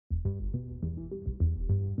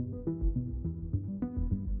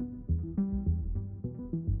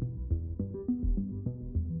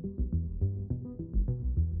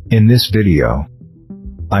In this video,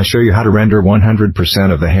 I show you how to render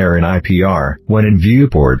 100% of the hair in IPR, when in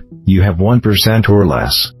viewport, you have 1% or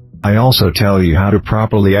less. I also tell you how to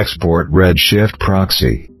properly export Redshift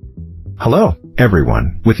Proxy. Hello,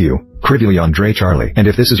 everyone, with you, Andre Charlie, and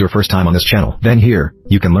if this is your first time on this channel, then here,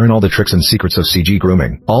 you can learn all the tricks and secrets of CG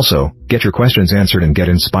grooming. Also, get your questions answered and get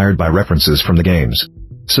inspired by references from the games.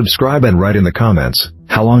 Subscribe and write in the comments,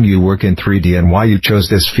 how long you work in 3D and why you chose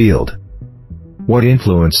this field. What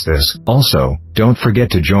influenced this? Also, don't forget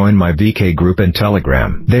to join my VK group and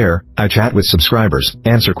Telegram. There, I chat with subscribers,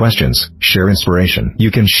 answer questions, share inspiration. You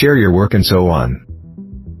can share your work and so on.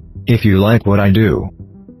 If you like what I do,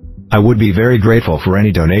 I would be very grateful for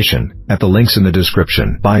any donation, at the links in the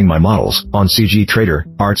description. Buying my models, on CG Trader,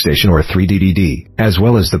 ArtStation or 3DDD, as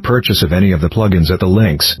well as the purchase of any of the plugins at the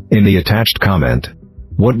links, in the attached comment.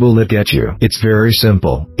 What will it get you? It's very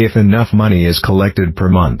simple. If enough money is collected per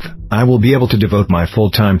month, I will be able to devote my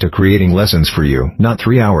full time to creating lessons for you, not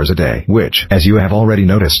 3 hours a day, which, as you have already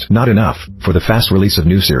noticed, not enough, for the fast release of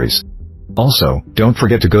new series. Also, don't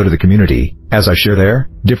forget to go to the community, as I share there,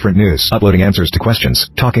 different news, uploading answers to questions,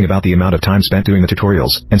 talking about the amount of time spent doing the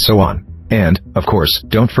tutorials, and so on. And, of course,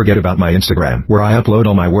 don't forget about my Instagram, where I upload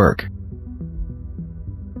all my work.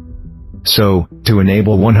 So, to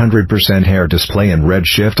enable 100% hair display in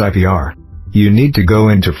Redshift IPR, you need to go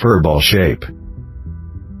into FurBall shape.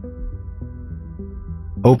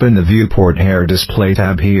 Open the viewport hair display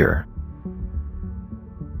tab here.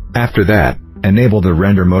 After that, enable the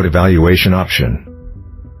render mode evaluation option.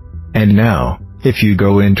 And now, if you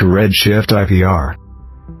go into Redshift IPR,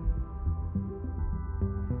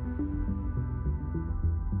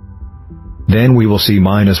 then we will see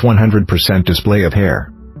 -100% display of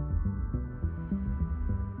hair.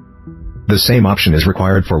 The same option is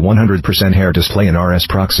required for 100% hair display in RS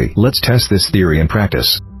Proxy. Let's test this theory in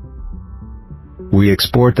practice. We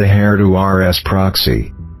export the hair to RS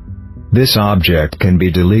Proxy. This object can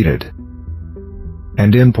be deleted.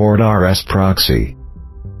 And import RS Proxy.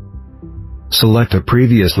 Select a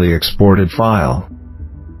previously exported file.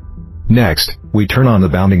 Next, we turn on the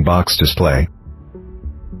bounding box display.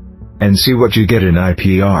 And see what you get in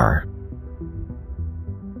IPR.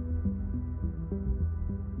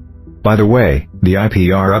 By the way, the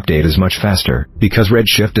IPR update is much faster, because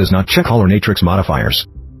Redshift does not check all Ornatrix modifiers.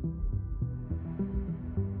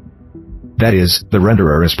 That is, the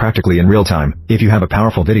renderer is practically in real time, if you have a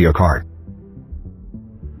powerful video card.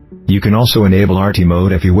 You can also enable RT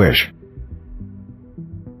mode if you wish.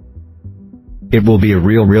 It will be a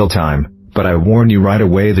real time, but I warn you right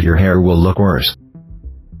away that your hair will look worse.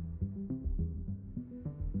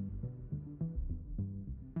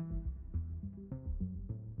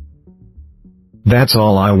 That's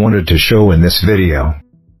all I wanted to show in this video.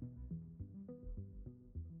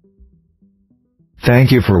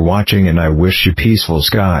 Thank you for watching and I wish you peaceful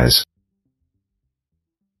skies.